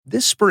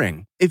This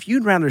spring, if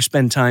you'd rather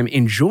spend time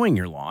enjoying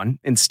your lawn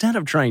instead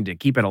of trying to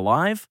keep it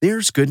alive,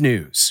 there's good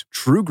news.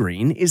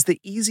 TruGreen is the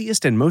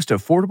easiest and most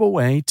affordable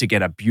way to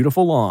get a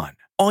beautiful lawn.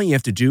 All you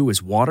have to do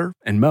is water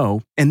and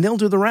mow, and they'll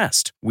do the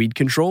rest. Weed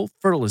control,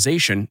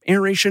 fertilization,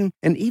 aeration,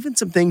 and even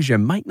some things you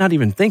might not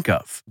even think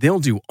of. They'll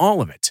do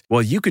all of it,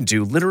 while you can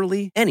do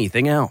literally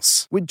anything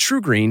else. With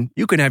TruGreen,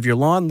 you can have your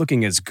lawn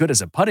looking as good as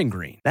a putting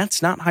green.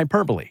 That's not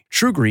hyperbole.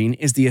 TruGreen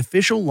is the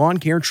official lawn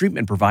care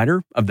treatment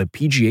provider of the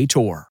PGA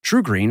Tour.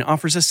 TruGreen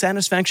offers a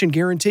satisfaction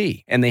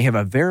guarantee, and they have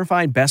a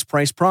verified best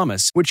price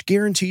promise, which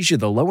guarantees you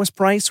the lowest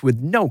price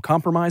with no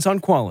compromise on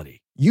quality.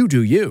 You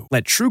do you.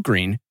 Let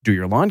TruGreen do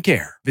your lawn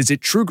care. Visit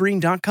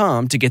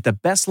TruGreen.com to get the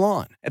best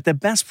lawn at the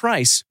best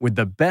price with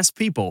the best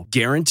people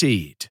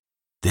guaranteed.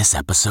 This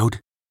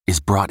episode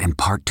is brought in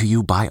part to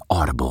you by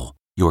Audible,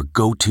 your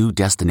go-to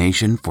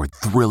destination for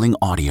thrilling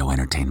audio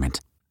entertainment.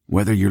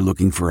 Whether you're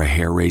looking for a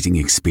hair-raising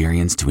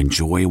experience to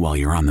enjoy while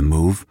you're on the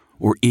move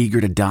or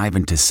eager to dive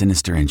into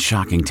sinister and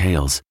shocking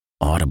tales,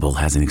 Audible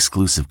has an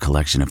exclusive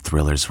collection of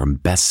thrillers from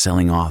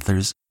best-selling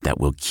authors that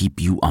will keep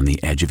you on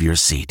the edge of your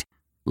seat.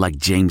 Like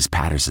James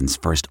Patterson's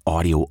first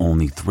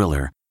audio-only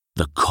thriller,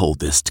 The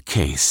Coldest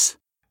Case.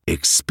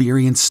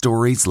 Experience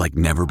stories like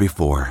never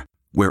before,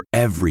 where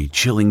every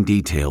chilling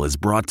detail is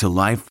brought to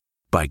life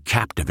by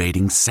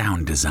captivating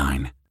sound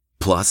design.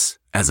 Plus,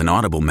 as an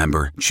Audible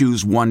member,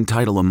 choose one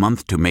title a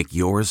month to make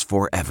yours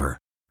forever.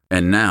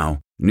 And now,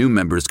 new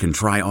members can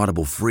try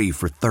Audible free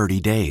for 30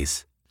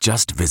 days.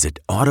 Just visit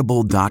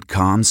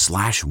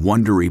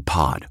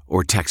audible.com/WonderyPod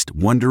or text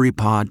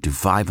WonderyPod to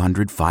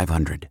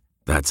 500-500.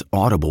 That's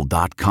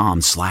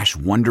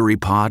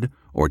audible.com/WonderyPod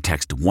or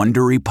text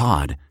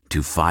WonderyPod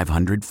to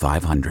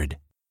 500-500.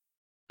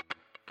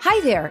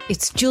 Hi there,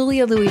 it's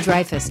Julia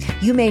Louis-Dreyfus.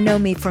 You may know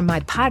me from my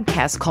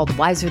podcast called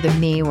Wiser Than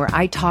Me, where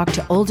I talk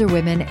to older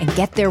women and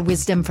get their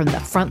wisdom from the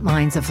front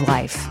lines of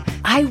life.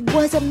 I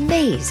was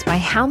amazed by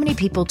how many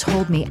people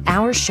told me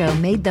our show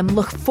made them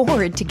look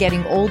forward to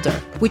getting older,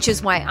 which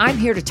is why I'm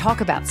here to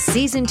talk about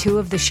season 2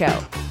 of the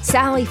show.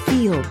 Sally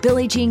Field,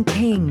 Billie Jean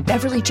King,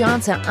 Beverly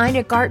Johnson,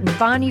 Ina Garten,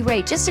 Bonnie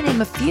Raitt, just to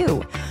name a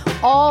few.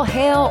 All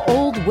hail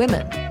old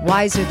women.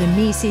 Wiser Than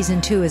Me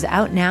season 2 is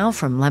out now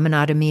from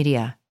Lemonada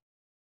Media.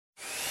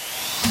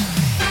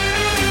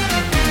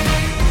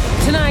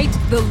 Tonight,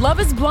 the Love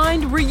is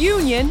Blind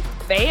reunion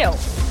failed.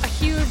 A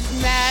huge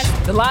mess.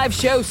 The live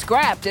show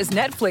scrapped as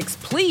Netflix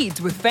pleads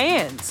with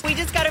fans. We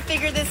just gotta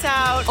figure this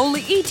out.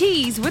 Only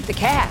ET's with the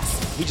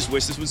cast. We just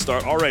wish this would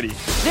start already.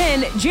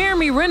 Then,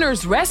 Jeremy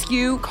Renner's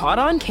rescue caught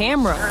on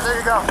camera. There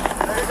you go.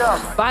 There you go.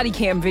 Body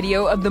cam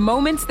video of the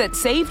moments that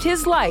saved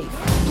his life.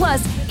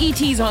 Plus,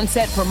 ET's on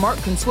set for Mark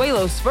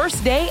Consuelo's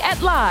first day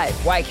at Live,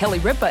 why Kelly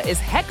Ripa is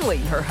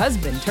heckling her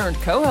husband turned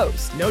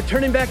co-host. No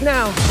turning back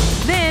now.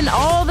 Then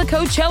all the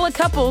Coachella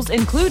couples,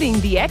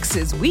 including the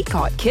exes we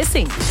caught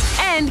kissing.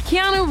 And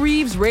Keanu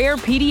Reeves' rare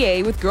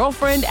PDA with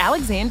girlfriend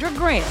Alexandra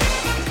Grant.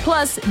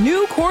 Plus,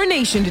 new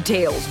coronation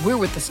details. We're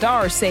with the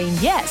stars saying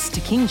yes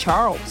to King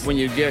Charles. When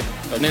you get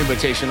an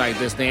invitation like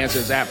this, the answer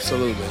is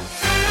absolutely.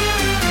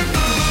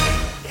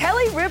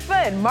 Kelly Ripa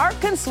and Mark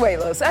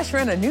Consuelos usher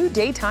in a new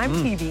daytime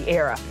TV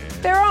era.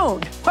 Their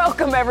own.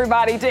 Welcome,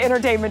 everybody, to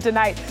Entertainment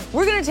Tonight.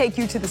 We're going to take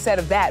you to the set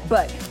of that,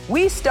 but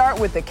we start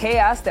with the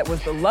chaos that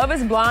was the Love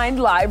is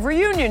Blind live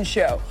reunion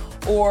show.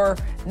 Or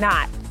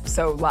not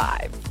so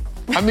live.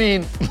 I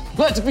mean,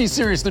 let's be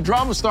serious. The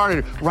drama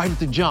started right at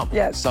the jump.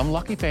 Yes. Some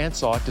lucky fans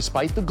saw it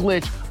despite the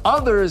glitch.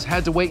 Others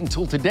had to wait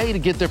until today to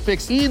get their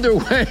fix. Either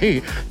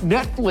way,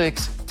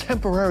 Netflix's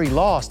temporary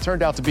loss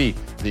turned out to be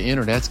the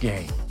internet's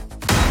gain.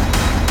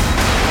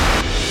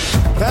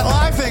 That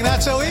live thing,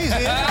 not so easy.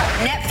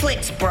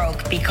 Netflix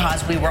broke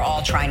because we were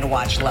all trying to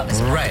watch Love is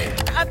Blind. Right.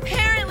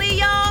 Apparently,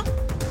 y'all,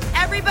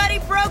 everybody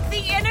broke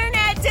the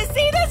internet to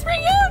see this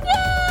reunion!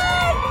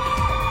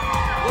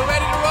 We're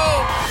ready to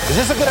roll. Is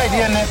this a good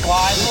idea, Nick,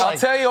 live? I'll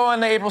tell you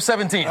on April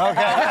 17th.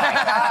 Okay.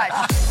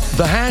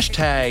 The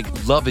hashtag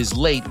Love is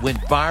Late went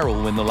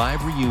viral when the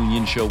live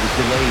reunion show was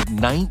delayed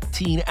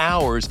 19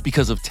 hours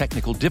because of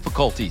technical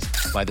difficulties.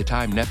 By the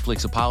time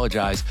Netflix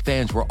apologized,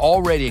 fans were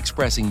already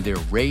expressing their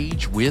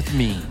rage with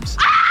memes.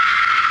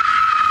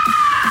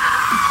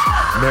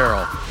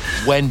 Meryl,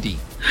 Wendy,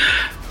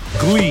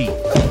 Glee,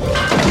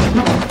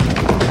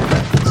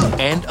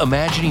 and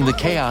imagining the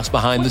chaos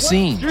behind the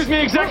scenes. Excuse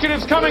me,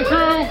 executives coming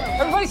through.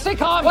 Everybody stay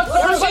calm. What's the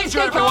procedure,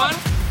 everyone?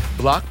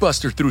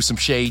 Blockbuster threw some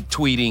shade,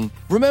 tweeting,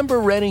 "Remember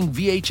renting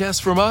VHS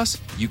from us?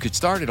 You could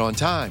start it on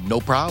time,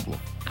 no problem."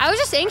 I was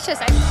just anxious.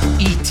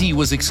 E.T.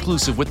 was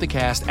exclusive with the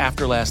cast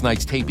after last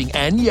night's taping,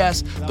 and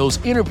yes, those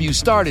interviews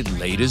started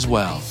late as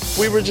well.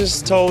 We were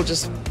just told,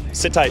 just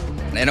sit tight.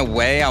 In a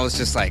way, I was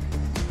just like,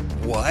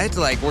 what?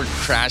 Like, we're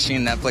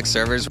crashing Netflix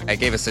servers. It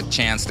gave us a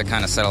chance to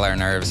kind of settle our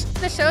nerves.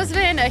 The show's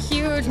been a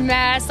huge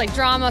mess, like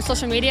drama,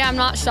 social media. I'm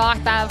not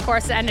shocked that, of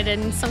course, it ended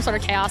in some sort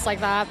of chaos like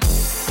that.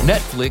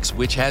 Netflix,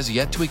 which has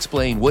yet to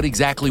explain what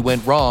exactly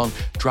went wrong,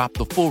 dropped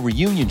the full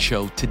reunion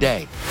show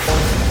today.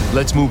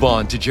 Let's move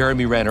on to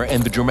Jeremy Renner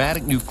and the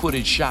dramatic new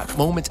footage shot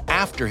moments after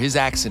after his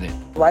accident.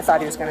 Well, I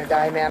thought he was going to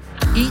die, man.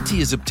 E.T.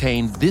 has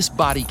obtained this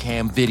body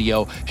cam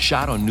video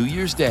shot on New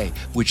Year's Day,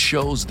 which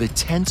shows the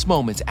tense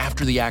moments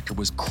after the actor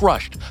was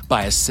crushed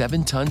by a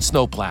 7-ton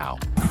snowplow.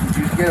 Did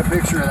you get a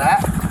picture of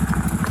that?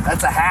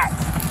 That's a hat.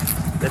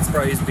 That's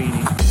probably his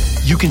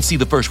beanie. You can see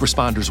the first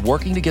responders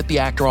working to get the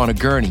actor on a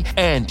gurney,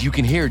 and you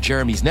can hear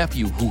Jeremy's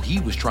nephew, who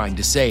he was trying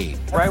to save.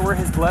 Right where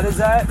his blood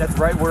is at, that's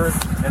right where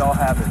it all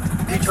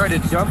happened. He tried to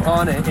jump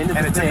on it into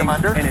the thing,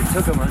 and it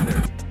took him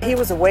under. He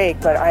was awake,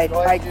 but I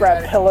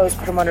grabbed pillows,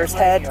 put him under his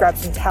head, grabbed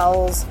some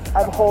towels.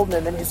 I'm holding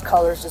him, and his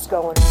color's just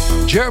going.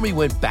 Jeremy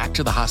went back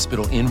to the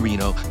hospital in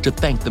Reno to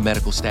thank the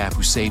medical staff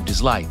who saved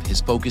his life.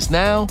 His focus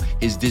now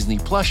is Disney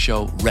Plus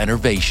show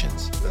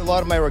Renovations. A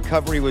lot of my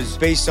recovery was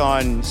based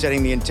on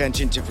setting the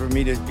intention for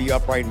me to be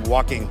upright and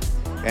walking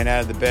and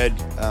out of the bed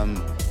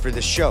for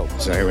this show.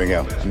 So here we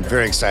go. I'm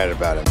very excited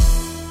about it.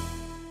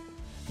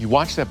 You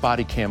watch that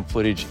body cam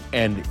footage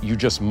and you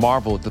just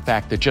marvel at the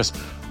fact that just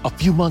a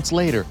few months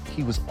later,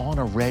 he was on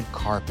a red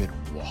carpet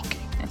walking.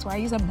 That's why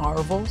he's a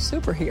Marvel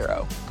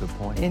superhero. Good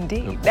point.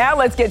 Indeed. Good point. Now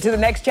let's get to the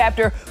next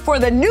chapter for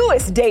the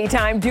newest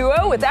daytime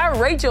duo with our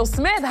Rachel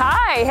Smith.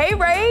 Hi. Hey,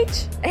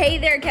 Rach. Hey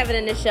there, Kevin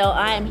and Nichelle.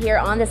 I am here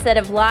on the set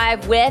of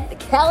Live with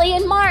Kelly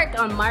and Mark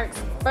on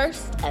Mark's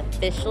first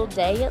official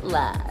day at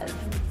Live.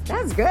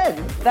 That's good.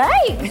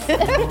 Thanks.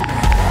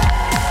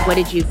 What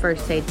did you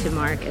first say to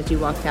Mark as you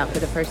walked out for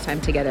the first time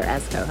together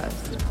as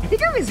co-host? I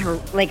think I was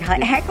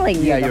heckling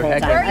you the whole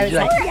time.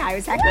 I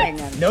was heckling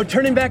him. No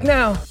turning back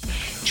now.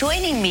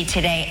 Joining me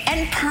today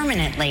and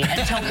permanently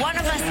until one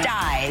of us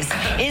dies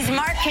is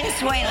Mark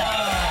Consuelo.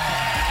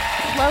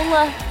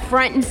 Lola,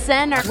 front and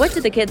center. What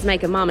did the kids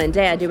make of Mom and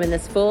Dad doing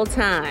this full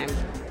time?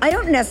 I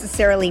don't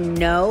necessarily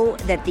know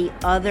that the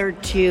other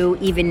two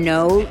even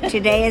know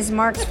today is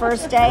Mark's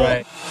first day.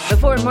 Right.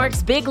 Before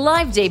Mark's big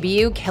live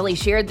debut, Kelly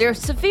shared their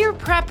severe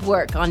prep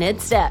work on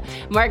Insta.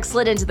 Mark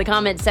slid into the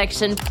comment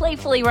section,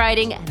 playfully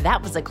writing,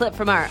 "That was a clip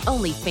from our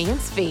OnlyFans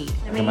feed."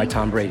 Am I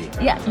Tom Brady?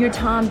 Yeah, you're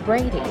Tom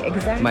Brady,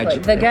 exactly.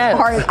 The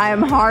GOAT. I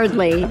am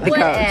hardly the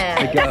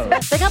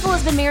GOAT. The couple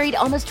has been married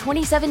almost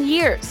 27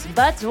 years,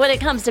 but when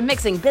it comes to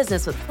mixing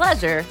business with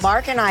pleasure,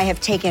 Mark and I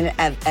have taken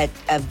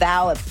a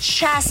vow of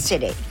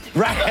chastity.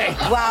 Right.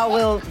 While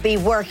we'll be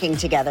working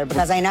together,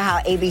 because I know how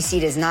ABC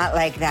does not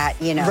like that,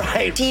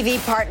 Right. TV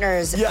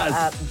partners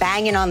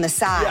banging on the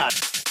side. Yeah.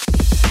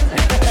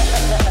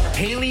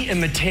 Haley and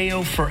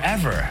Mateo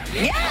forever.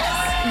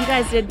 Yes! You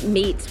guys did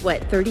meet,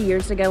 30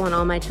 years ago on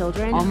All My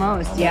Children?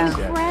 Almost, yeah.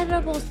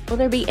 Incredible. Will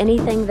there be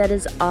anything that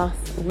is off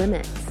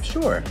limits?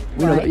 Sure.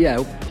 Right. Yeah.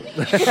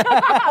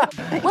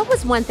 What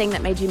was one thing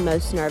that made you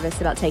most nervous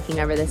about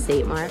taking over the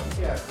seat, Mark?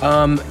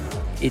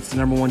 It's the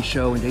 #1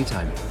 show in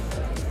daytime.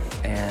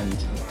 And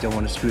don't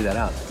want to screw that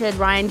up. Did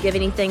Ryan give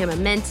anything, a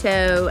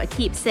memento, a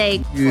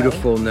keepsake?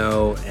 Beautiful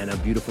note and a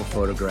beautiful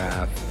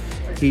photograph.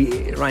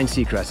 Ryan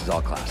Seacrest is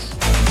all class.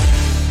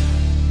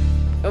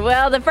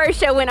 Well, the first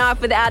show went off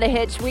without a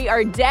hitch. We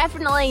are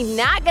definitely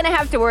not going to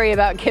have to worry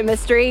about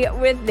chemistry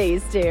with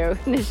these two.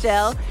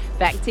 Nichelle,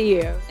 back to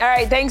you. All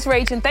right, thanks,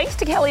 Rach, and thanks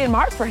to Kelly and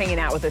Mark for hanging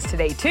out with us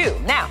today, too.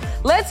 Now,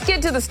 let's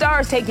get to the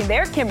stars taking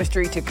their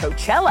chemistry to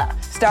Coachella,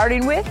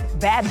 starting with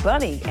Bad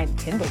Bunny and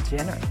Kendall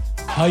Jenner.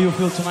 How you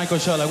feel tonight,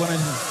 Coachella?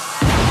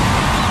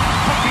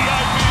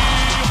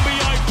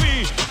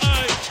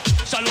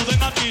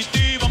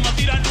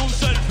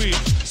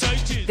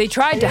 They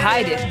tried to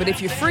hide it, but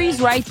if you freeze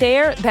right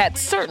there, that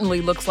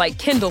certainly looks like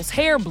Kendall's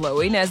hair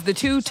blowing as the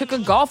two took a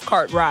golf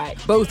cart ride.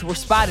 Both were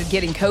spotted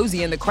getting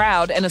cozy in the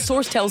crowd, and a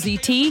source tells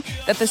ET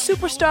that the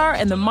superstar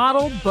and the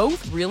model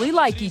both really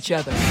like each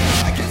other.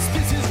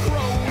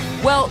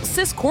 Well,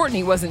 sis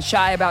Courtney wasn't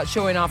shy about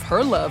showing off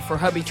her love for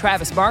hubby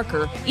Travis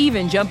Barker,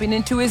 even jumping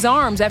into his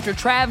arms after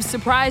Trav's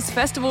surprise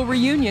festival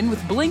reunion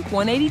with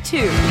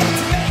Blink-182.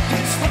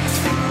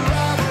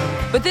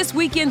 But this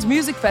weekend's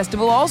music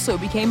festival also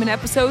became an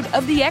episode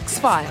of The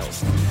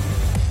X-Files.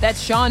 That's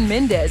Shawn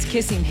Mendes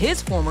kissing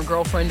his former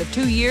girlfriend of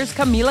 2 years,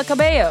 Camila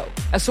Cabello.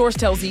 A source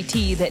tells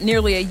ET that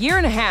nearly a year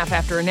and a half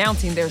after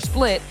announcing their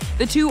split,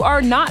 the two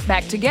are not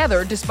back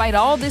together despite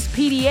all this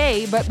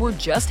PDA, but were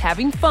just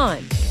having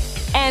fun.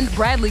 And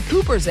Bradley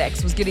Cooper's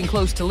ex was getting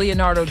close to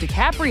Leonardo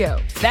DiCaprio.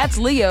 That's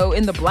Leo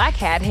in the black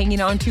hat hanging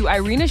onto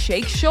Irina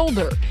Shaykh's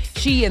shoulder.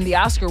 She and the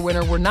Oscar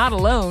winner were not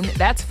alone.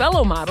 That's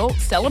fellow model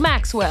Stella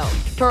Maxwell.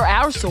 Per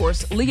our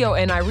source, Leo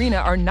and Irina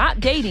are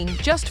not dating,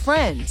 just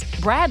friends.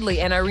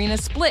 Bradley and Irina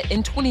split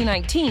in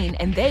 2019,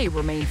 and they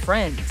remain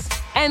friends.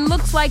 And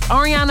looks like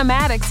Ariana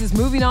Madix is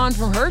moving on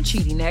from her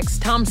cheating ex,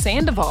 Tom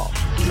Sandoval.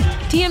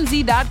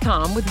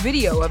 TMZ.com with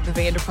video of the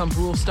Vanderpump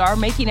Rules star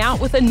making out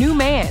with a new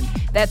man.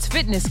 That's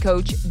fitness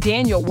coach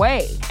Daniel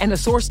Way. And a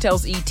source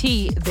tells ET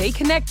they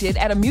connected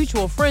at a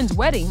mutual friend's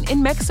wedding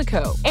in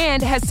Mexico.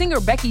 And has singer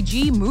Becky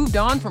G moved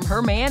on from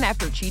her man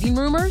after cheating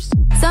rumors?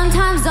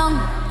 Sometimes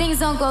things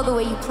don't go the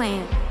way you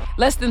plan.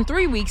 Less than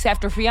 3 weeks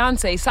after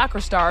fiancé soccer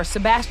star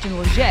Sebastian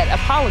Lletget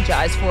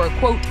apologized for a,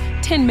 quote,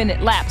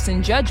 10-minute lapse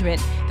in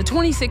judgment, the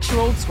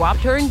 26-year-old swapped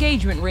her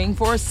engagement ring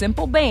for a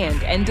simple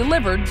band and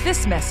delivered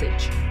this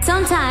message.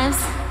 Sometimes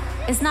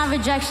It's not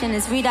rejection,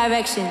 it's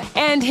redirection.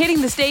 And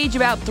hitting the stage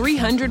about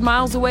 300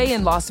 miles away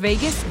in Las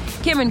Vegas,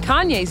 Kim and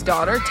Kanye's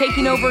daughter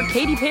taking over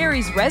Katy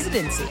Perry's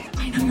residency.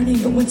 I know your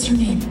name, but what's your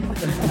name?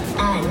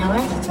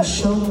 Nora. To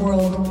show the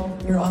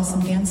world your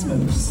awesome dance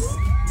moves.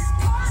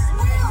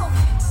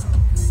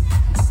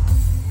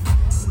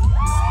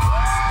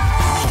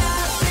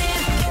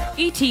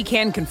 E.T.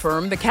 can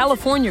confirm the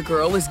California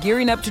girl is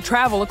gearing up to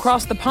travel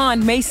across the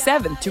pond May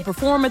 7th to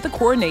perform at the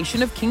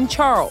coronation of King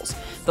Charles.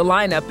 The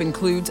lineup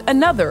includes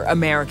another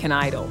American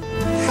Idol.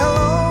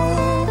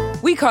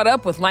 We caught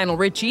up with Lionel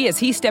Richie as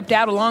he stepped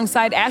out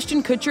alongside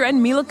Ashton Kutcher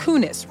and Mila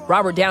Kunis,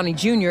 Robert Downey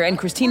Jr. and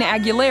Christina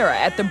Aguilera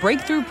at the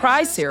Breakthrough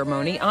Prize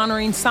ceremony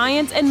honoring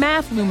science and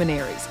math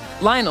luminaries.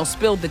 Lionel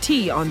spilled the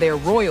tea on their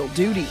royal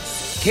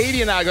duties.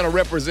 Katie and I are going to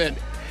represent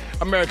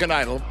American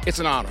Idol. It's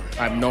an honor.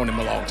 I've known him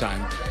a long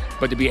time.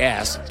 But to be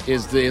asked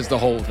is the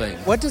whole thing.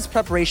 What does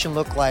preparation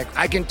look like?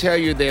 I can tell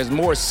you there's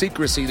more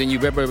secrecy than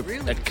you've ever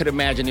could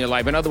imagine in your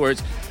life. In other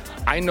words,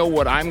 I know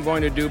what I'm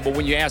going to do, but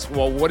when you ask,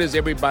 well, what is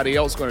everybody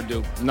else going to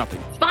do?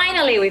 Nothing.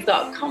 Finally, we've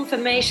got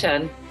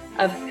confirmation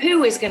of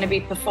who is going to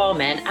be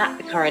performing at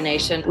the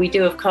coronation. We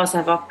do, of course,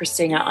 have opera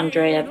singer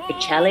Andrea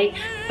Bocelli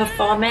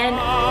performing.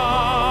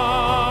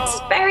 It's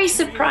very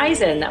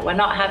surprising that we're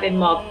not having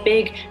more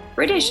big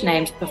British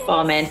names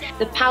performing.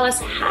 The Palace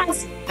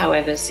has,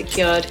 however,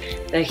 secured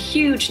the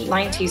huge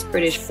 90s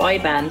British boy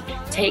band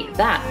Take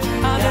That.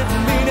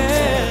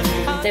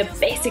 They're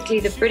basically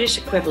the British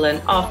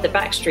equivalent of the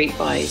Backstreet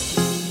Boys.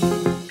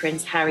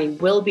 Prince Harry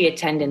will be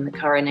attending the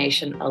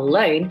coronation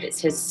alone.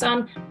 It's his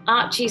son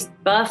Archie's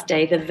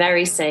birthday the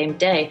very same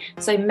day,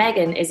 so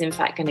Meghan is in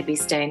fact going to be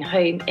staying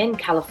home in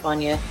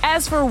California.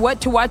 As for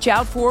what to watch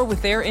out for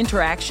with their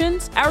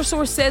interactions, our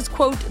source says,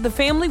 quote, the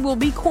family will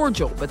be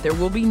cordial, but there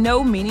will be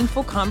no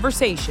meaningful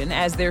conversation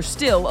as there's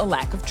still a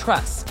lack of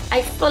trust.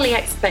 I fully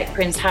expect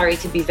Prince Harry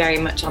to be very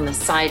much on the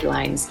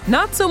sidelines.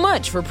 Not so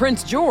much for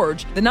Prince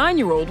George. The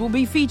 9-year-old will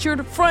be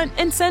featured front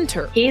and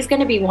center. He's going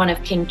to be one of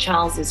King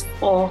Charles's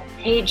 4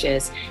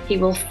 pages. He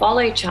will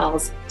follow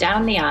Charles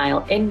down the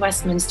aisle in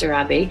Westminster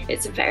Abbey.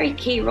 It's a very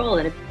key role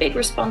and a big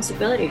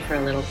responsibility for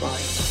a little boy.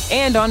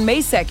 And on May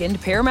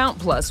 2nd, Paramount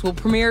Plus will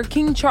premiere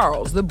King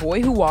Charles, the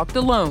Boy Who Walked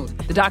Alone.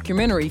 The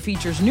documentary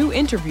features new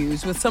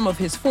interviews with some of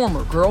his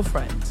former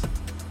girlfriends.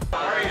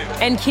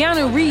 And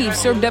Keanu Reeves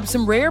served up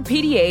some rare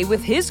PDA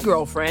with his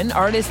girlfriend,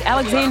 artist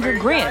Alexandra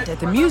Grant,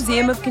 at the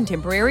Museum of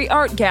Contemporary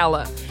Art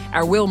Gala.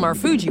 Our Will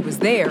Marfuji was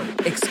there,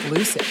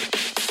 exclusive.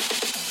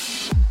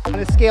 On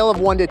a scale of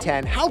 1 to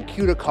 10, how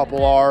cute a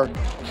couple are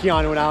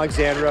Keanu and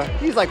Alexandra?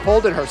 He's like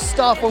holding her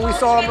stuff when we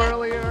saw him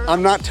earlier.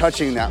 I'm not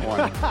touching that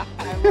one.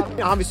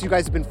 Obviously, you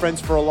guys have been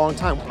friends for a long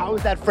time. How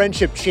has that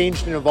friendship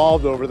changed and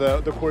evolved over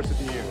the course of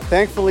the year?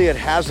 Thankfully, it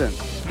hasn't.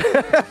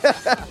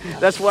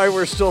 That's why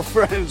we're still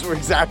friends. We're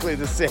exactly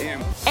the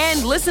same.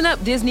 And listen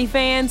up, Disney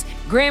fans.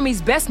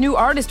 Grammy's Best New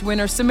Artist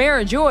winner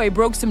Samara Joy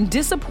broke some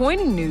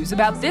disappointing news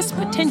about this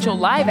potential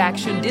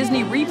live-action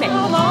Disney remake.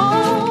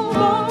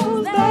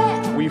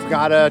 We've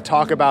got to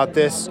talk about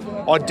this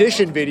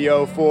audition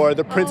video for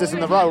The Princess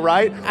and the Frog,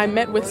 right? I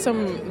met with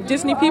some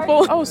Disney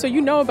people. Oh, so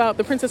you know about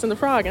The Princess and the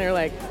Frog? And they're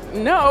like,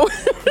 no.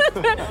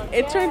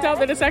 It turns out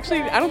that it's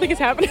actually, I don't think it's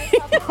happening.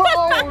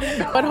 Oh,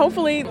 no. But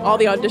hopefully all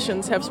the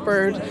auditions have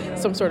spurred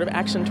some sort of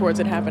action towards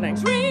it happening.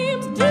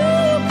 Dreams do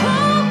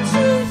come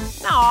true.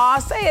 Aw,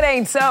 say it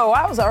ain't so.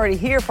 I was already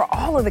here for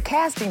all of the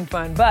casting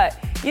fun, but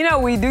you know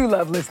we do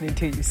love listening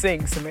to you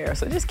sing, Samara,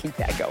 so just keep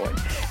that going.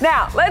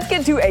 Now, let's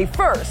get to a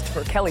first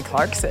for Kelly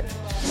Clarkson.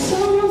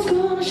 Someone's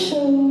gonna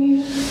show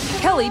you.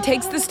 Kelly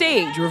takes the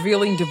stage,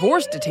 revealing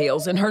divorce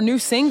details in her new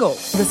single.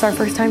 This is our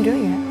first time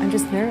doing it. I'm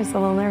just nervous, a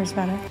little nervous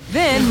about it.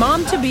 Then,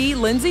 mom-to-be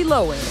Lindsay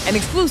Lohan, an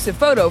exclusive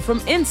photo from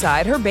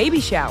inside her baby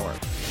shower.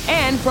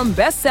 And from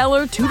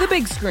bestseller to the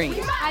big screen.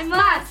 I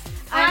must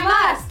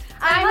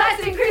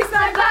increase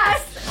my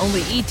bust.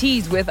 Only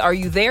E.T.'s with Are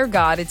You There,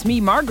 God? It's Me,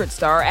 Margaret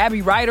star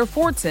Abby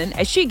Ryder-Fortson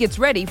as she gets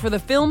ready for the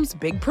film's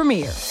big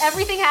premiere.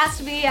 Everything has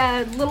to be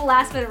a little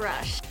last-minute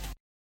rush.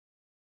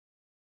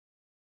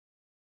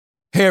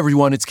 Hey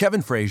everyone, it's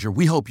Kevin Frazier.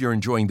 We hope you're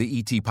enjoying the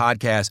ET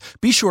podcast.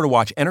 Be sure to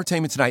watch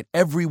Entertainment Tonight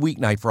every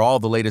weeknight for all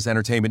the latest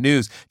entertainment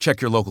news.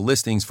 Check your local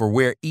listings for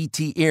where ET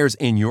airs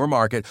in your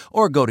market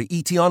or go to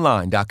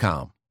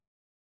etonline.com.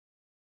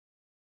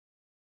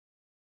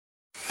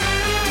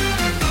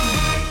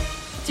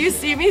 Do you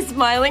see me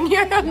smiling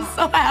here? I'm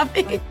so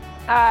happy.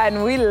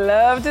 And we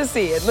love to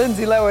see it.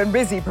 Lindsay Lohan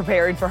busy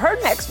preparing for her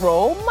next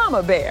role,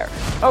 Mama Bear.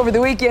 Over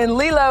the weekend,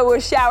 Lilo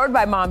was showered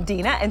by Mom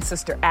Dina and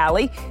sister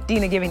Allie.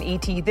 Dina giving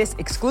E.T. this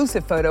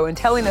exclusive photo and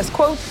telling us,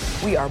 quote,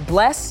 we are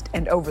blessed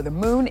and over the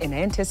moon in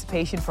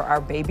anticipation for our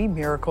baby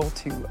miracle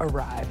to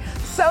arrive.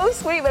 So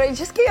sweet, but I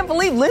just can't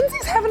believe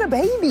Lindsay's having a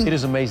baby. It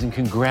is amazing.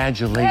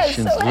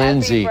 Congratulations, so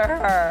Lindsay. Happy for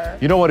her.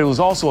 You know what? It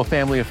was also a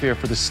family affair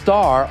for the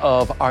star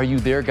of Are You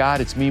There, God?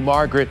 It's Me,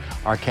 Margaret.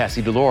 Our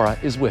Cassie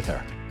DeLaura is with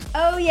her.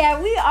 Oh yeah,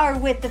 we are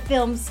with the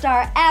film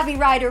star Abby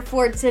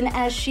Ryder-Fortson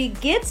as she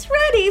gets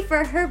ready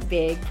for her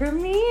big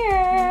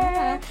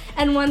premiere.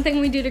 And one thing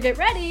we do to get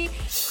ready,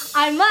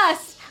 I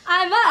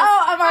I must.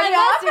 Oh, I'm already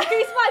I must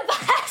increase my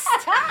bust.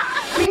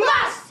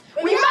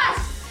 We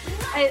must!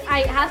 I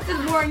have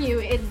to warn you,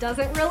 it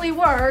doesn't really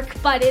work,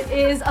 but it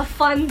is a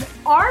fun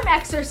arm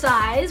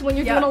exercise when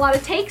you're doing a lot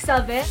of takes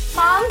of it.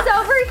 Mom's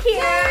over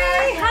here.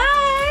 Yay.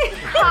 Hi.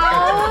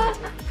 How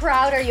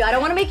proud are you? I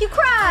don't want to make you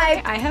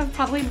cry. I have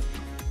probably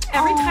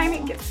every time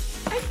it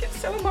gets. I get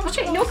so emotional.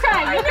 Okay, no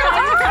crying, no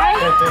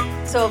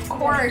crying. So of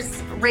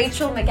course,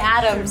 Rachel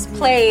McAdams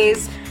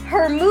plays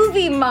her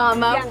movie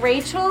mama. Yeah,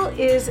 Rachel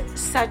is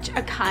such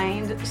a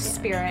kind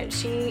spirit.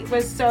 She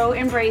was so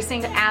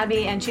embracing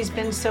Abby, and she's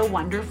been so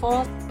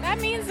wonderful. That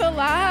means a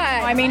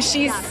lot. I mean,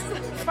 she's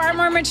far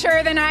more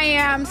mature than I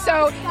am,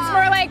 so it's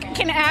more like,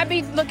 can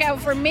Abby look out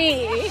for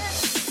me?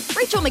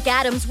 Rachel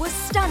McAdams was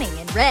stunning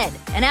in red.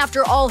 And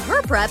after all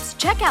her preps,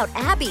 check out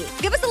Abby.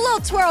 Give us a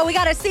little twirl. We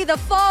gotta see the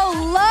full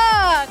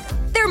look.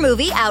 Their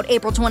movie, out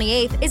April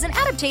 28th, is an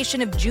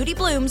adaptation of Judy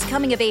Blume's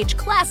coming-of-age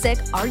classic,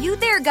 Are You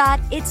There, God?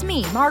 It's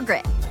Me,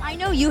 Margaret. I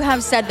know you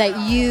have said that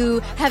you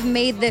have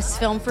made this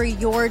film for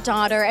your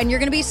daughter, and you're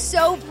going to be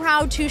so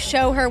proud to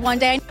show her one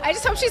day. I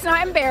just hope she's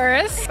not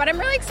embarrassed, but I'm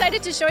really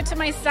excited to show it to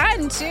my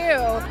son, too,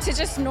 to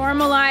just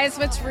normalize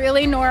what's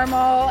really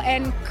normal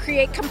and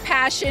create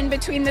compassion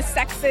between the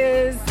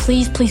sexes.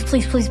 Please, please,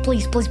 please, please,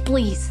 please, please,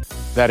 please.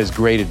 That is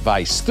great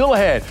advice. Still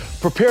ahead,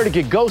 prepare to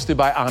get ghosted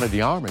by Ana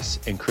de Armas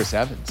and Chris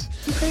Evans.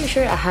 I'm pretty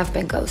sure I have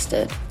been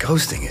ghosted.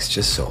 Ghosting is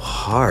just so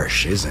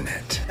harsh, isn't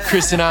it?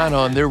 Chris and Ana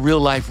on their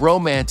real-life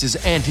romances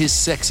and his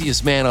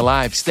sexiest man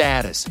alive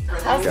status.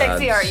 How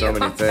sexy are you? So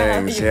many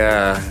things,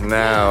 yeah.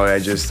 Now I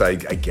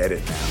get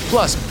it now.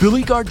 Plus,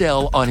 Billy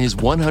Gardell on his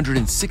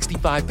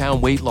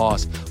 165-pound weight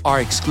loss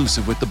are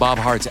exclusive with the Bob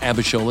Hearts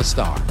Abishola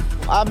star.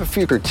 I have a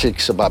few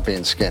critiques about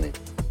being skinny.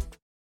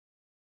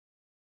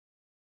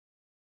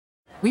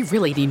 We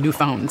really need new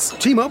phones.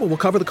 T-Mobile will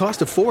cover the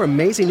cost of 4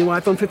 amazing new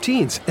iPhone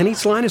 15s, and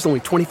each line is only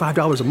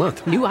 $25 a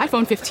month. New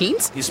iPhone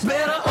 15s? It's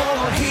better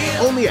over here.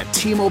 Only at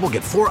T-Mobile,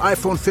 get 4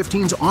 iPhone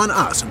 15s on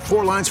us and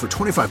 4 lines for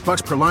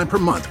 $25 per line per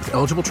month with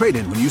eligible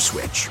trade-in when you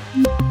switch.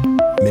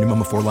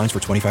 Minimum of 4 lines for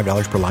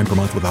 $25 per line per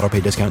month with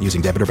autopay discount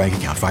using debit or bank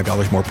account.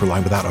 $5 more per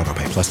line without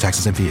autopay, plus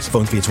taxes and fees.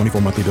 Phone fee at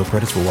 24 monthly bill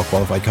credits for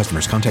well-qualified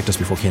customers. Contact us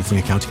before canceling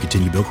account to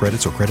continue bill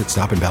credits or credit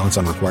stop and balance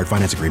on required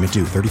finance agreement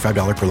due.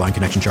 $35 per line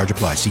connection charge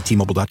applies. See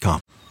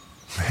T-Mobile.com.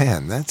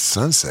 Man, that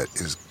sunset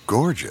is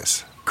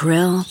gorgeous.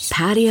 Grill,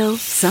 patio,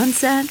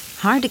 sunset.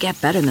 Hard to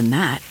get better than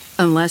that.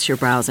 Unless you're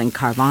browsing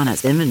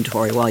Carvana's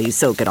inventory while you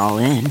soak it all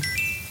in.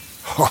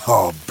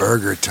 Oh,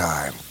 burger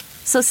time.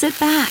 So sit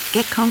back,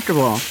 get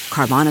comfortable.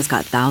 Carvana's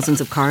got thousands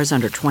of cars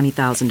under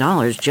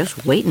 $20,000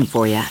 just waiting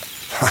for you.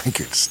 I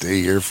could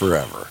stay here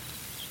forever.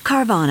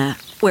 Carvana,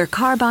 where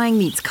car buying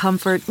meets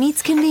comfort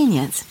meets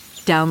convenience.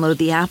 Download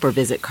the app or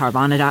visit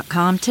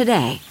Carvana.com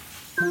today.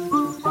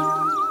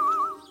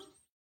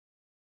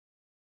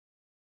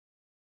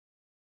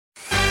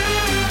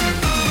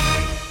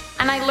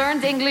 And I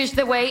learned English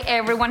the way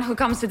everyone who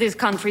comes to this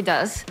country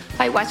does,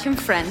 by watching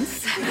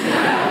Friends.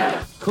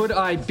 Could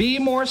I be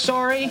more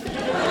sorry?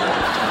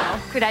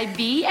 Could I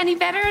be any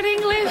better at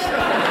English?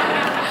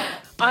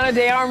 Ana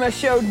de Armas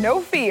showed no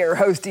fear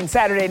hosting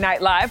Saturday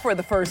Night Live for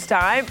the first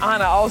time.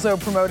 Ana also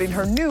promoting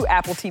her new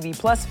Apple TV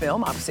Plus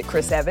film opposite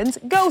Chris Evans,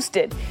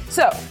 Ghosted.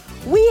 So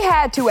we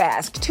had to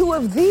ask 2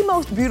 of the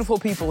most beautiful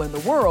people in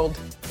the world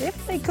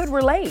if they could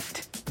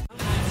relate.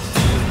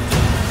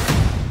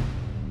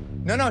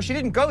 No, she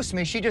didn't ghost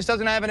me. She just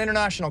doesn't have an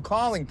international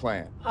calling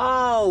plan.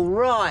 Oh,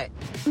 right.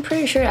 I'm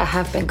pretty sure I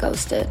have been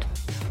ghosted.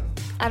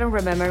 I don't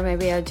remember.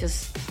 Maybe I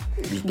just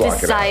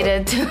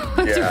decided to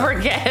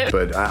forget.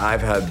 But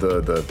I've had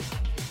the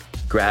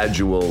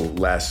gradual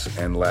less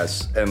and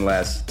less and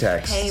less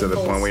texts Painful to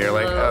the point where you're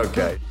like,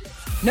 okay.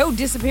 No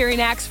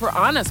disappearing acts for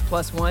Ana's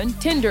plus one,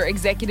 Tinder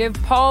executive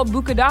Paul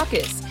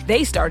Bukadakis.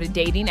 They started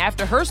dating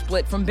after her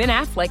split from Ben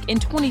Affleck in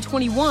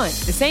 2021. The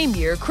same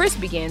year, Chris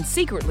began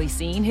secretly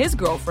seeing his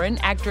girlfriend,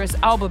 actress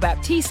Alba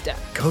Baptista.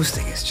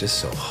 Ghosting is just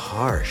so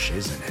harsh,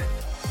 isn't it?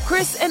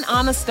 Chris and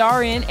Ana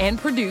star in and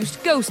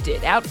produced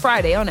Ghosted, out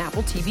Friday on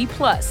Apple TV+.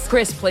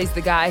 Chris plays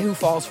the guy who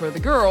falls for the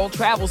girl,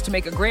 travels to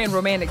make a grand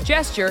romantic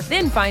gesture,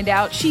 then find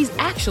out she's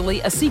actually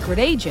a secret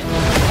agent.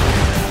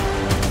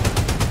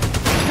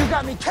 You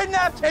got me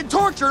kidnapped and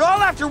tortured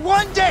all after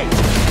one day!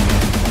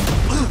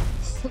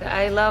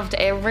 I loved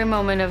every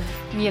moment of,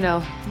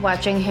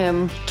 watching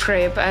him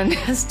trip and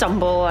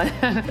stumble.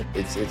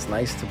 It's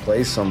nice to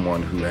play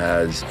someone who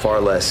has far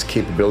less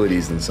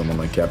capabilities than someone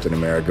like Captain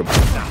America.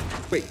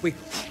 Wait.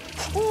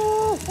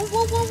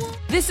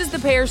 This is the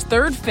pair's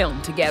third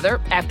film together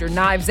after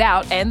Knives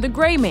Out and The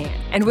Gray Man.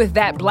 And with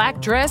that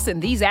black dress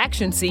and these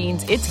action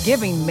scenes, it's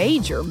giving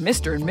major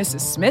Mr. and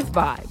Mrs. Smith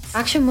vibes.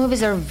 Action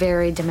movies are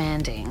very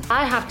demanding.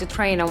 I have to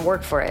train and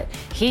work for it.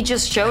 He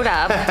just showed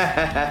up.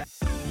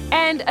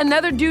 And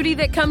another duty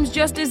that comes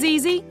just as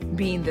easy,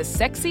 being the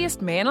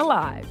sexiest man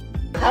alive.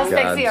 How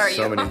sexy are you?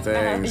 So many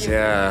things,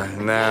 yeah.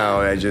 Now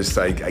I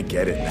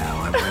get it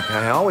now. I'm like,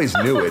 I always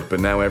knew it, but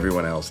now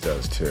everyone else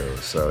does too.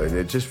 So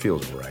it just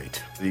feels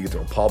right. You get to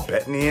Paul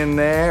Bettany in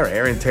there,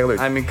 Aaron Taylor.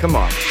 I mean, come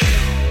on.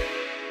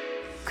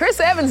 Chris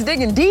Evans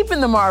digging deep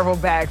in the Marvel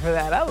bag for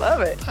that. I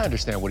love it. I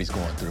understand what he's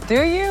going through.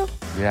 Do you?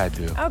 Yeah, I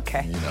do.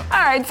 Okay. You know.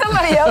 All right,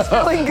 somebody else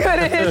feeling good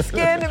in his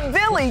skin,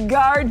 Billy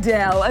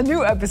Gardell. A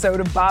new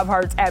episode of Bob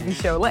Hart's Abby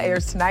Show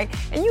airs tonight,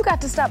 and you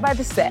got to stop by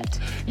the set.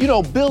 You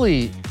know,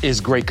 Billy is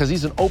great because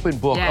he's an open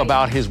book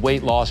about his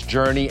weight loss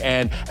journey,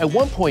 and at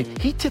one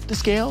point, he tipped the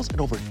scales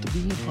at over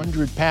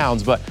 300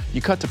 pounds, but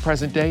you cut to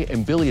present day,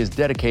 and Billy is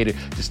dedicated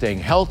to staying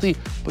healthy,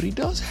 but he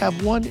does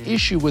have one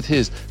issue with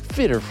his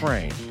fitter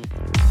frame.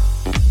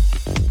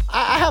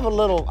 I have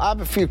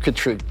a few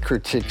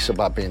critiques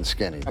about being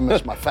skinny. I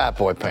miss my fat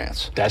boy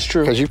pants. That's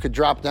true. Because you could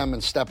drop them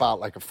and step out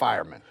like a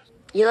fireman.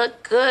 You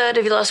look good.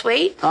 Have you lost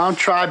weight? Don't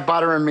try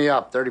buttering me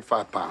up,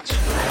 35 pounds.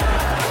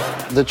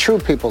 The true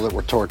people that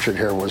were tortured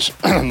here was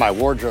my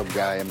wardrobe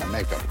guy and my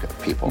makeup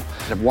people.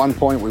 At one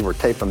point, we were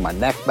taping my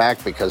neck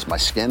back because my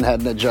skin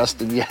hadn't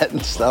adjusted yet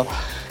and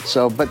stuff.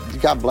 So, but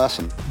God bless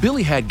him.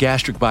 Billy had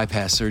gastric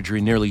bypass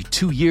surgery nearly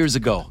 2 years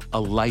ago,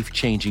 a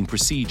life-changing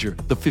procedure.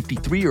 The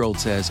 53-year-old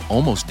says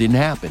almost didn't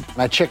happen.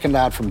 I chickened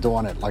out from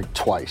doing it like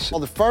twice.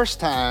 Well, the first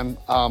time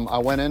I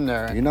went in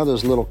there, you know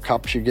those little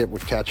cups you get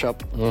with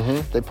ketchup?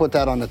 Mm-hmm. They put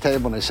that on the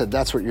table and they said,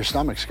 that's what your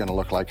stomach's gonna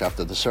look like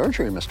after the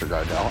surgery, Mr.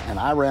 Gardell. And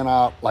I ran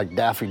out like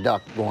Daffy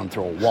Duck going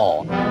through a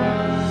wall.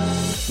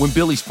 When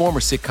Billy's former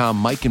sitcom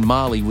Mike and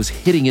Molly was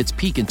hitting its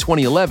peak in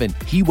 2011,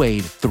 he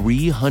weighed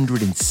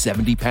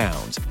 370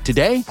 pounds.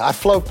 Today, I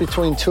float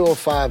between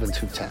 205 and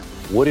 210.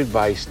 What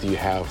advice do you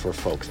have for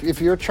folks?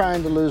 If you're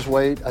trying to lose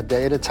weight, a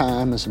day at a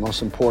time is the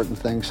most important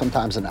thing,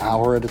 sometimes an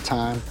hour at a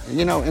time.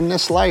 You know, in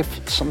this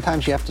life,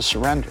 sometimes you have to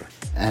surrender.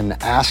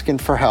 And asking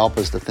for help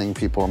is the thing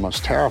people are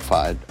most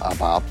terrified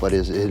about, but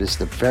it is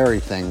the very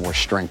thing where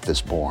strength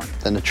is born.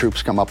 Then the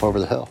troops come up over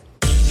the hill.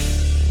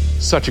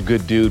 Such a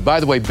good dude. By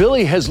the way,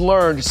 Billy has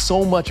learned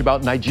so much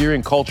about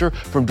Nigerian culture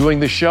from doing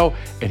this show,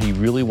 and he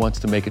really wants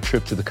to make a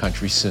trip to the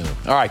country soon.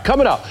 All right,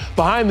 coming up,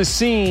 behind the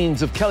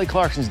scenes of Kelly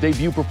Clarkson's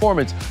debut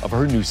performance of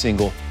her new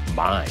single,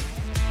 Mine.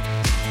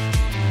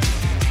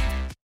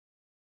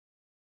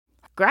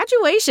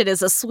 Graduation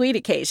is a sweet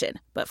occasion,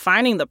 but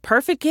finding the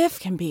perfect gift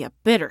can be a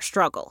bitter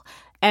struggle.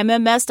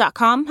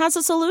 MMS.com has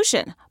a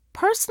solution.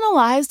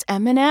 Personalized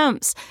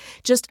M&Ms.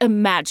 Just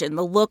imagine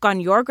the look on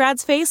your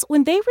grad's face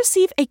when they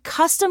receive a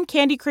custom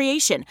candy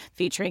creation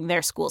featuring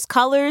their school's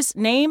colors,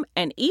 name,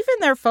 and even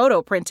their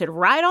photo printed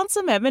right on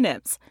some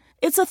M&Ms.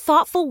 It's a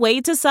thoughtful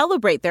way to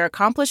celebrate their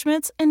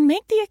accomplishments and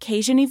make the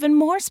occasion even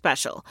more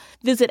special.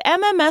 Visit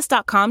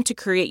MMS.com to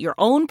create your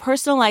own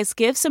personalized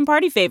gifts and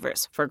party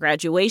favors for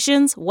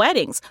graduations,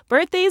 weddings,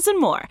 birthdays,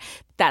 and more.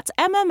 That's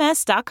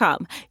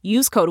MMS.com.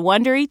 Use code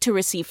WONDERY to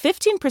receive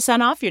 15%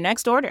 off your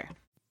next order.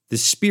 The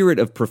spirit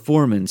of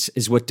performance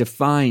is what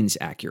defines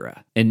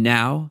Acura. And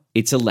now,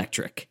 it's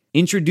electric.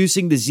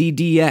 Introducing the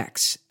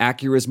ZDX,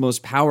 Acura's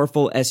most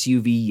powerful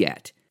SUV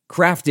yet.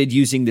 Crafted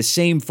using the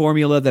same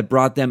formula that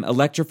brought them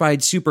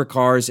electrified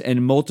supercars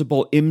and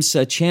multiple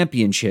IMSA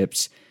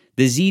championships,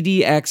 the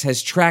ZDX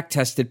has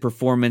track-tested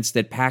performance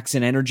that packs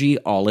an energy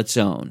all its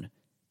own.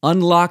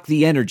 Unlock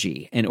the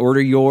energy and order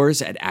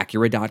yours at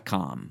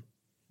Acura.com.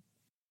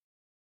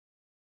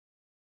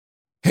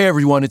 Hey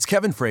everyone, it's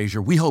Kevin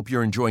Frazier. We hope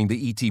you're enjoying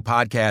the ET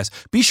podcast.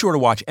 Be sure to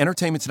watch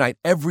Entertainment Tonight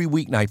every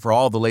weeknight for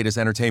all the latest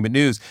entertainment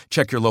news.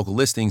 Check your local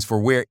listings for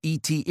where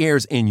ET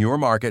airs in your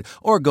market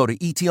or go to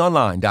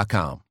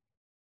etonline.com.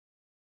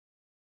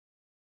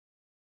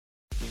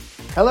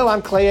 Hello,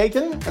 I'm Clay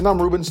Aiken. And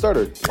I'm Ruben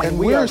Studdard. And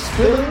we are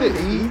spilling the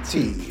ET.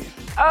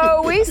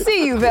 Oh, we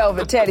see you,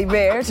 Velvet Teddy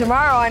Bear.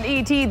 Tomorrow on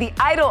ET, the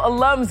Idol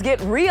alums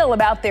get real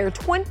about their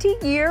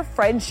 20-year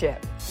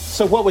friendship.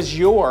 So what was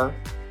your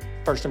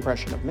first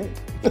impression of me?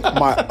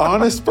 My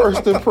honest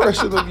first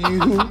impression of you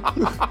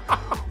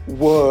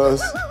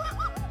was,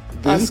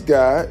 this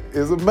guy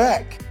is a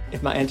Mac.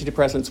 If my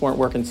antidepressants weren't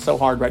working so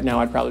hard right now,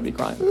 I'd probably be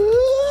crying.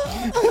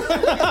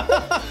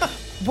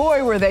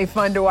 Boy, were they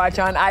fun to watch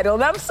on Idol.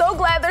 And I'm so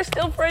glad they're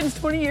still friends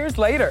 20 years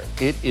later.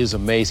 It is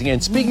amazing.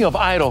 And speaking of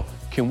Idol,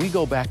 can we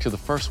go back to the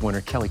first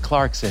winner, Kelly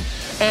Clarkson,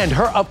 and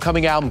her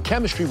upcoming album,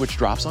 Chemistry, which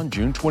drops on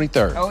June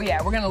 23rd. Oh,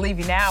 yeah. We're going to leave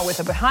you now with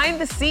a behind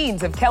the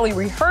scenes of Kelly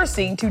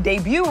rehearsing to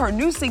debut her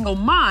new single,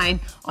 Mine,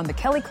 on The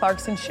Kelly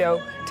Clarkson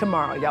Show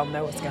tomorrow. Y'all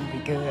know it's going to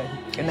be good.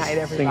 Good night,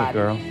 everybody. Sing it,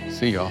 girl.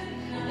 See y'all.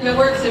 If it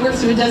works, it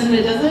works. If it doesn't,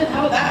 it doesn't.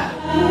 How about that?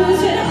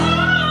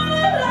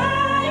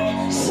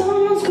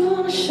 Someone's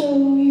going to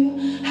show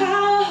you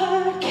how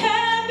hard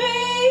can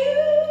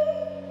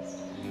be used.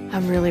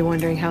 I'm really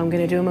wondering how I'm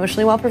going to do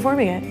emotionally while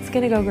performing it. It's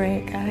going to go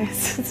great,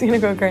 guys. It's going to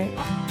go great.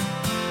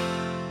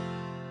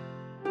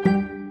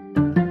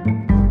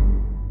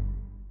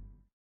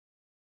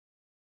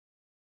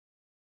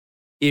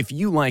 If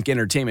you like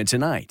Entertainment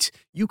Tonight,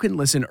 you can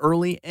listen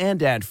early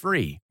and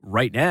ad-free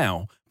right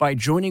now by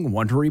joining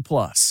Wondery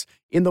Plus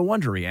in the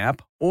Wondery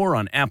app or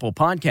on Apple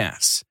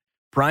Podcasts.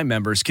 Prime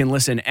members can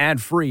listen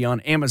ad-free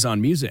on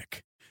Amazon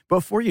Music.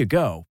 Before you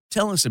go,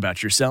 tell us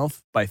about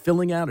yourself by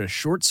filling out a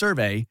short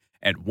survey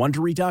at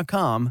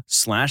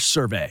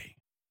Wondery.com/survey.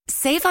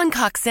 Save on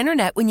Cox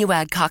Internet when you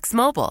add Cox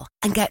Mobile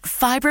and get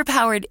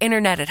fiber-powered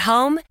internet at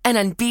home and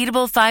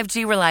unbeatable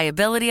 5G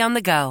reliability on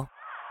the go.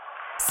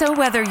 So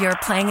whether you're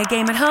playing a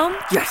game at home,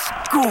 yes,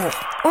 cool,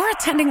 or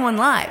attending one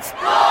live,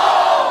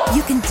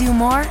 you can do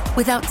more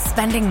without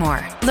spending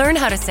more. Learn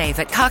how to save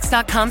at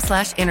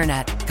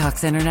cox.com/internet.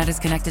 Cox Internet is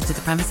connected to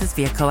the premises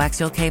via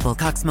coaxial cable.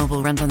 Cox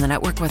Mobile runs on the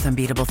network with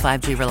unbeatable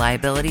 5G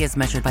reliability as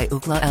measured by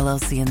Ookla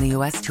LLC in the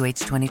U.S. to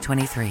H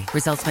 2023.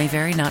 Results may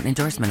vary, not an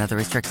endorsement. Other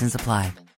restrictions apply.